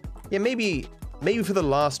 Yeah, maybe for the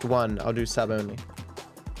last one, I'll do sub-only.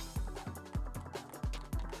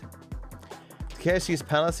 Takeshi's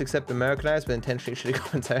Palace, except Americanized, but intentionally shitty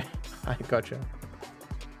commentary. I gotcha.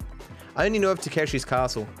 I only know of Takeshi's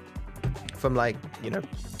Castle from like,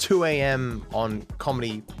 2 AM on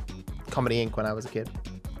Comedy Inc. when I was a kid.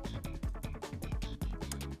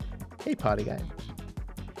 Hey, party guy.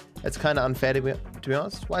 It's kind of unfair to be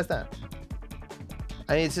honest. Why is that?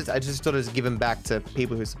 I mean, I just thought it was given back to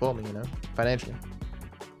people who support me, financially.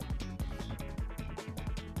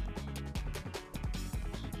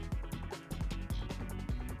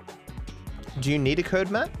 Do you need a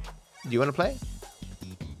code, Matt? Do you want to play?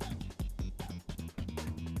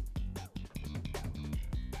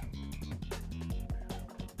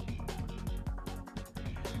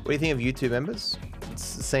 What do you think of YouTube members?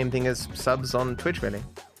 It's the same thing as subs on Twitch, really.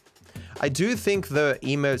 I do think the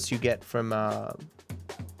emotes you get from the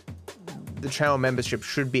channel membership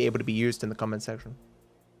should be able to be used in the comment section.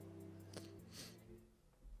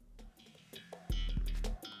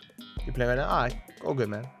 You play right now? Ah, all good,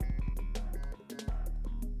 man.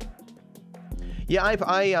 Yeah,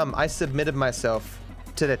 I submitted myself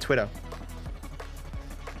to their Twitter.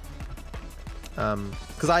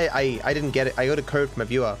 Because I didn't get it. I got a code from a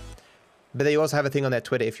viewer. But they also have a thing on their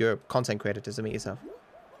Twitter if you're a content creator to submit yourself.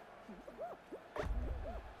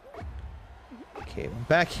 Okay,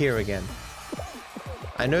 back here again.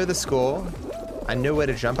 I know the score. I know where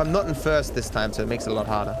to jump. I'm not in first this time, so it makes it a lot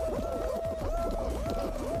harder.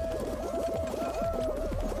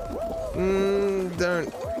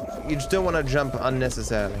 You just don't want to jump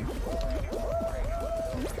unnecessarily.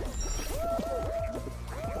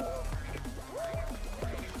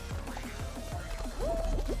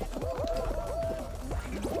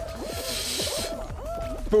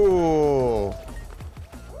 Ooh.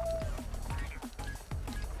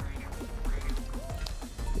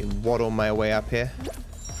 Waddle my way up here.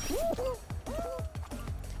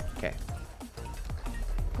 Okay.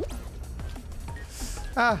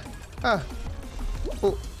 Oh,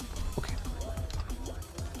 okay.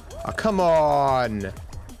 Oh, come on.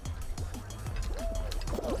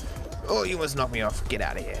 Oh, you must knock me off. Get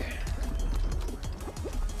out of here.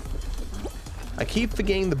 I keep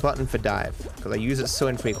forgetting the button for dive because I use it so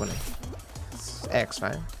infrequently. It's X,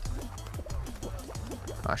 right?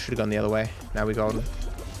 I should have gone the other way. Now we're golden.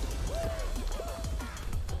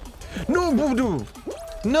 No, Voodoo!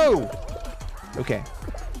 No! Okay.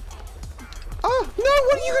 Oh, no!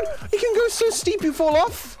 What are you gonna... You can go so steep you fall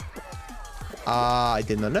off? Ah, I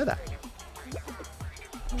did not know that.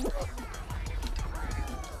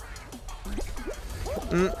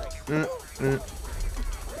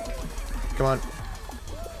 Come on.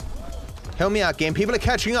 Help me out, game. People are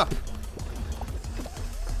catching up.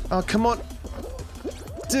 Oh, come on.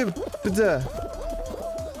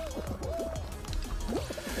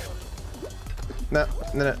 No.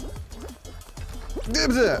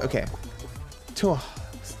 Okay.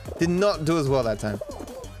 Did not do as well that time.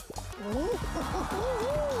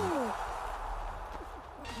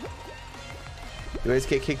 You always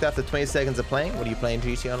get kicked after 20 seconds of playing? What are you playing,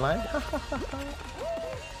 GT Online?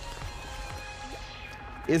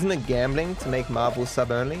 Isn't it gambling to make Marvel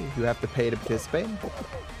sub only? You have to pay to participate?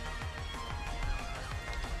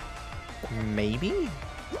 Maybe?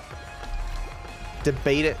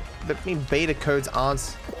 Debate it. But I mean, beta codes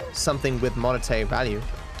aren't something with monetary value.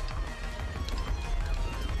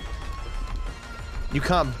 You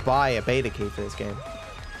can't buy a beta key for this game.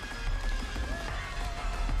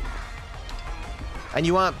 And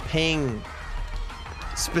you aren't paying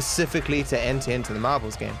specifically to enter into the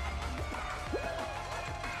Marvels game.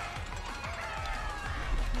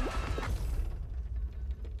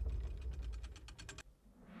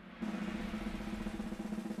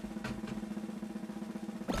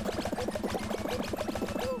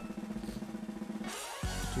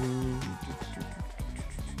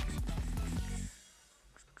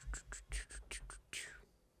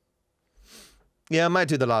 Yeah, I might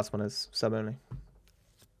do the last one as sub only.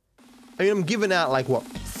 I mean, I'm giving out like what,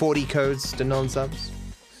 40 codes to non-subs.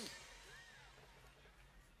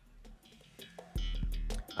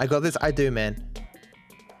 I got this. I do, man.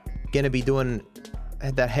 Gonna be doing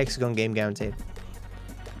that hexagon game guaranteed.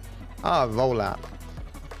 Ah, rollout.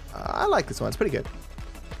 I like this one. It's pretty good.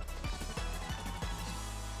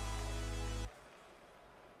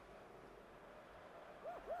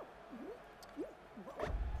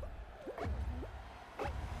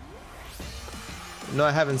 No,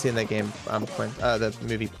 I haven't seen that game, the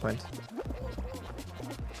movie Point.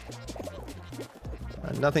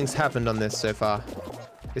 Nothing's happened on this so far.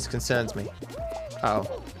 This concerns me. Uh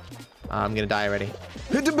oh. I'm gonna die already.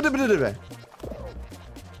 I'm gonna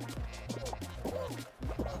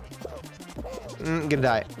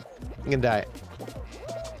die. I'm gonna die.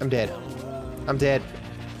 I'm dead. I'm dead.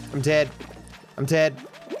 I'm dead. I'm dead.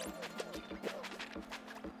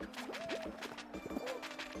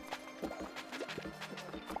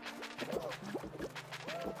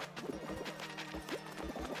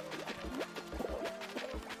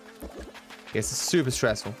 Yes, it's super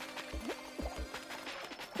stressful.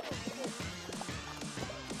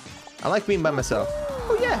 I like being by myself.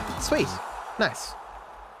 Oh yeah, sweet. Nice.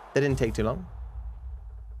 That didn't take too long.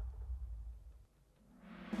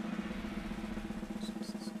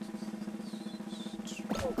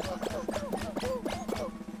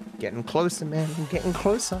 Getting closer, man. I'm getting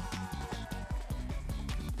closer.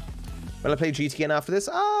 Will I play GTN after this?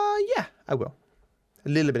 Yeah, I will. A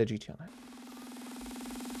little bit of GTN.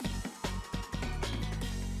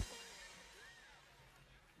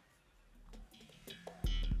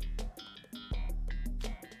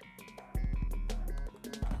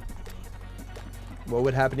 What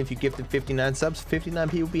would happen if you gifted 59 subs? 59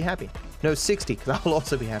 people would be happy. No, 60, because I'll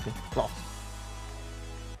also be happy. Oh.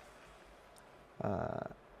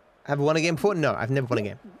 Have I won a game before? No, I've never won a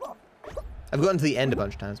game. I've gotten to the end a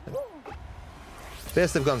bunch of times, but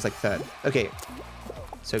best I've gotten is like third. Okay,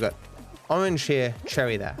 so I've got orange here,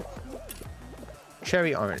 cherry there.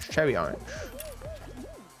 Cherry, orange, cherry, orange.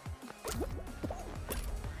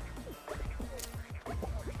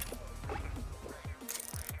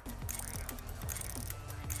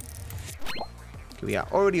 We are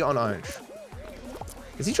already on orange.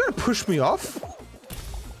 Is he trying to push me off?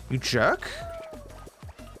 You jerk.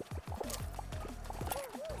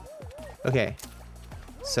 Okay.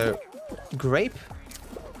 So, grape,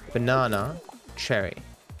 banana, cherry.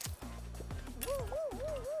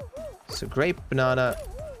 So, grape, banana,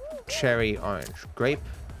 cherry, orange. Grape,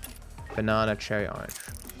 banana, cherry, orange.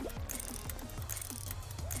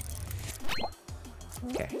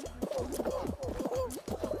 Okay.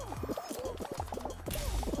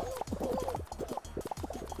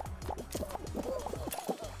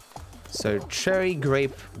 So, cherry,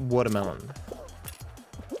 grape, watermelon.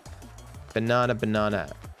 Banana, banana.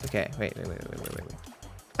 Okay, wait.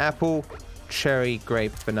 Apple, cherry,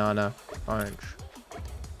 grape, banana, orange.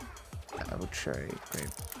 Apple, cherry, grape,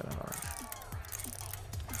 banana,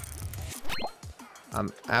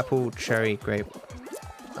 orange. Apple, cherry, grape.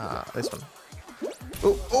 This one.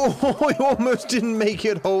 Oh, I almost didn't make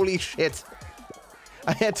it. Holy shit.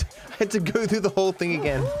 I had to go through the whole thing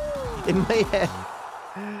again. In my head.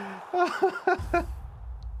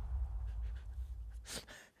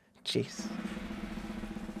 Jeez.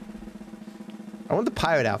 I want the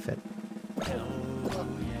pirate outfit.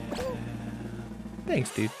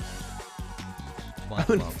 Thanks, dude.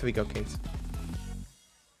 Only 3 gold cakes.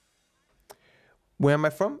 Where am I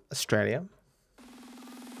from? Australia.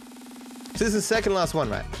 So this is the second last one,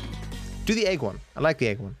 right? Do the egg one. I like the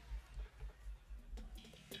egg one.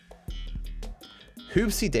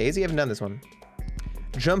 Hoopsie daisy. I haven't done this one.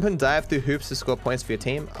 Jump and dive through hoops to score points for your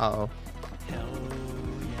team. Uh-oh.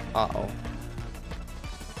 Uh-oh.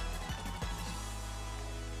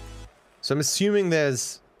 So I'm assuming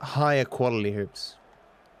there's higher quality hoops.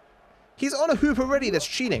 He's on a hoop already. That's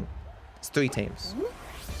cheating. It's 3 teams.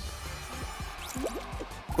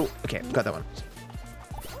 Oh, okay. Got that one.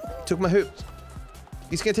 Took my hoop.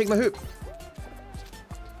 He's gonna take my hoop.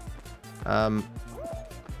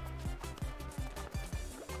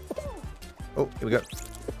 Oh, here we go.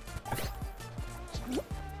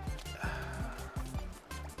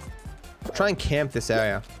 Try and camp this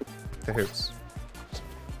area for hoops.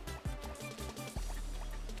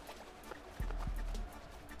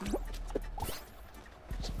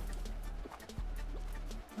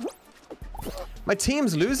 My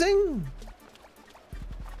team's losing?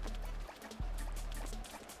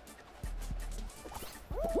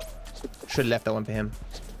 Should have left that one for him.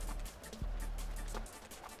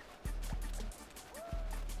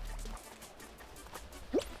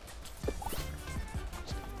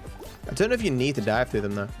 I don't know if you need to dive through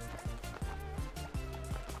them though.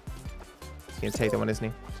 He's gonna take that one, isn't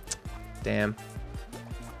he? Damn.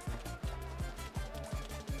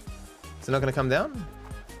 Is it not gonna come down?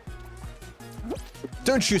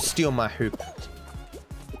 Don't you steal my hoop.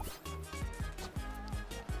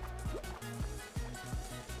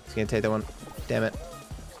 He's gonna take that one. Damn it.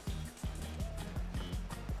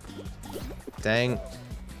 Dang.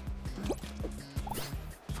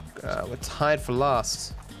 We're tied for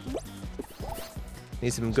last.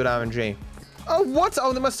 Need some good RNG. Oh, what?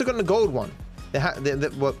 Oh, they must have gotten a gold one.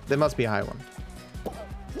 Well, there must be a high one.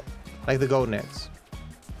 Like the golden eggs.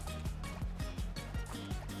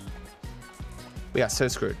 We are so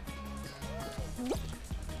screwed.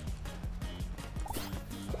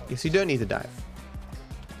 Yes, you don't need to dive.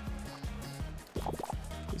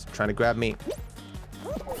 He's trying to grab me.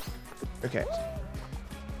 Okay.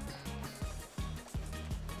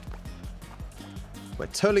 We're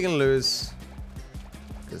totally gonna lose.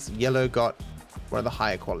 Because yellow got one of the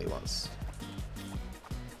higher quality ones.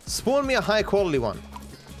 Spawn me a high quality one.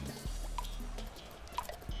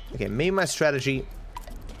 Okay, maybe my strategy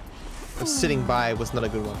of sitting by was not a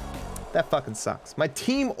good one. That fucking sucks. My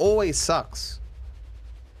team always sucks.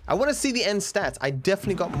 I want to see the end stats. I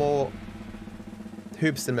definitely got more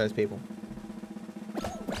hoops than most people.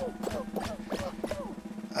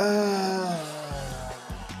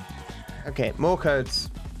 Okay, more codes.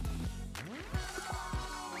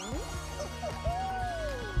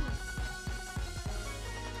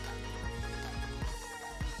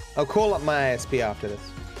 I'll call up my ISP after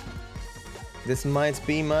this. This might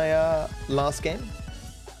be my last game.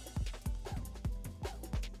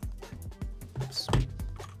 Oops.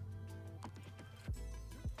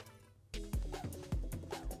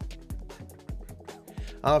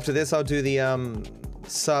 After this, I'll do the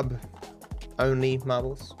sub-only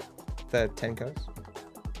marbles for 10 codes.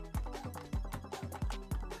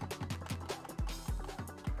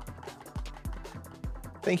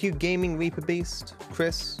 Thank you, Gaming Reaper Beast,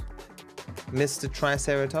 Chris, Mr.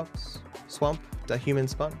 Triceratops, Swamp, the Human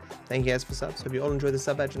Sponge. Thank you guys for subs. Hope you all enjoy the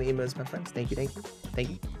sub badge and the emotes, my friends. Thank you, thank you, thank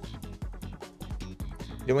you.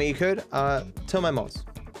 You know what you could? Tell my mods.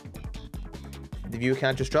 The view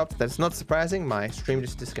count just dropped. That's not surprising. My stream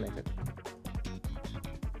just disconnected.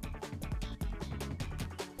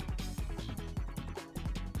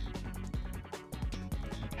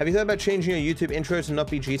 Have you thought about changing your YouTube intro to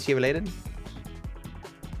not be GTA related?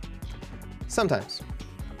 Sometimes.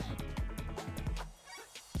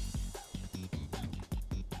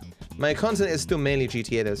 My content is still mainly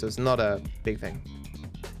GTA though, so it's not a big thing.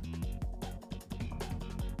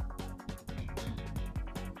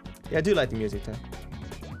 Yeah, I do like the music though.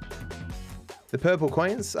 The purple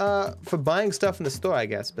coins are for buying stuff in the store, I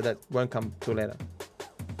guess, but that won't come till later.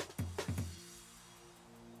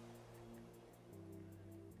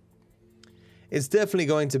 It's definitely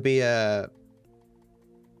going to be a...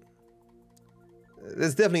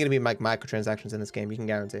 There's definitely going to be like microtransactions in this game, you can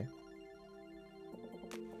guarantee.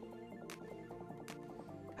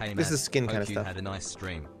 Hey, this man, is skin kind of you stuff. Had a nice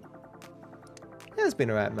stream. Yeah, it's been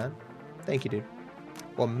alright, man. Thank you, dude.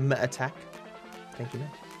 Or attack. Thank you, man.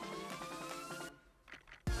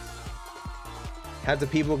 How do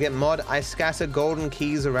people get mod? I scatter golden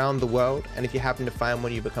keys around the world, and if you happen to find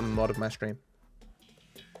one, you become a mod of my stream.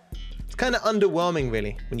 It's kind of underwhelming,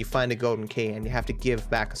 really, when you find a golden key and you have to give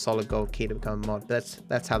back a solid gold key to become a mod.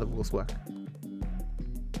 That's how the rules work.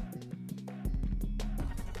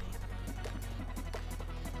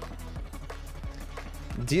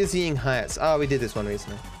 Dizzying heights. Oh, we did this one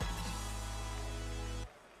recently.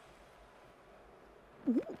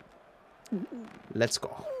 Let's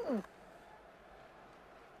go.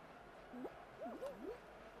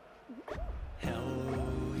 Hell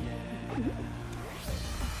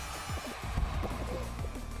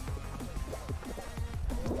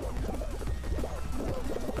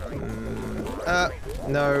yeah.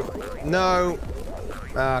 No. No.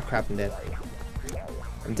 Ah, crap, I'm dead.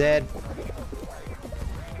 I'm dead.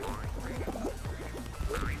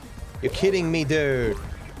 You're kidding me, dude.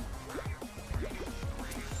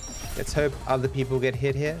 Let's hope other people get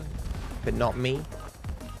hit here, but not me.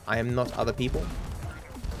 I am not other people.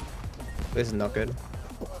 This is not good.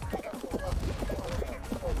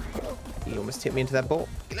 He almost hit me into that ball.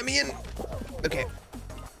 Let me in. Okay.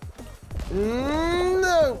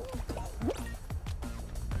 No.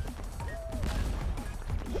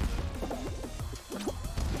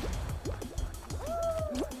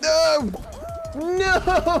 No.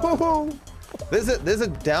 No. There's a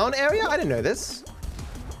down area? I didn't know this.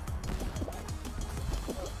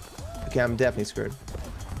 Okay, I'm definitely screwed.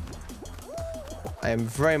 I am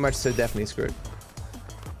very much so definitely screwed.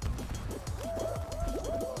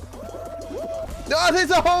 Oh,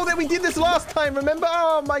 there's a hole that we did this last time, remember?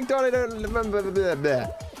 Oh my god, I don't remember. Blah, blah.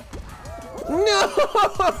 No!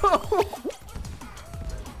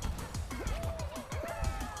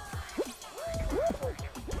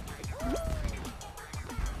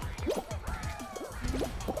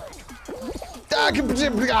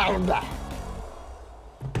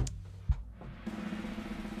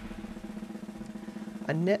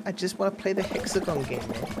 I just want to play the hexagon game,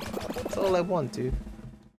 man. That's all I want, dude.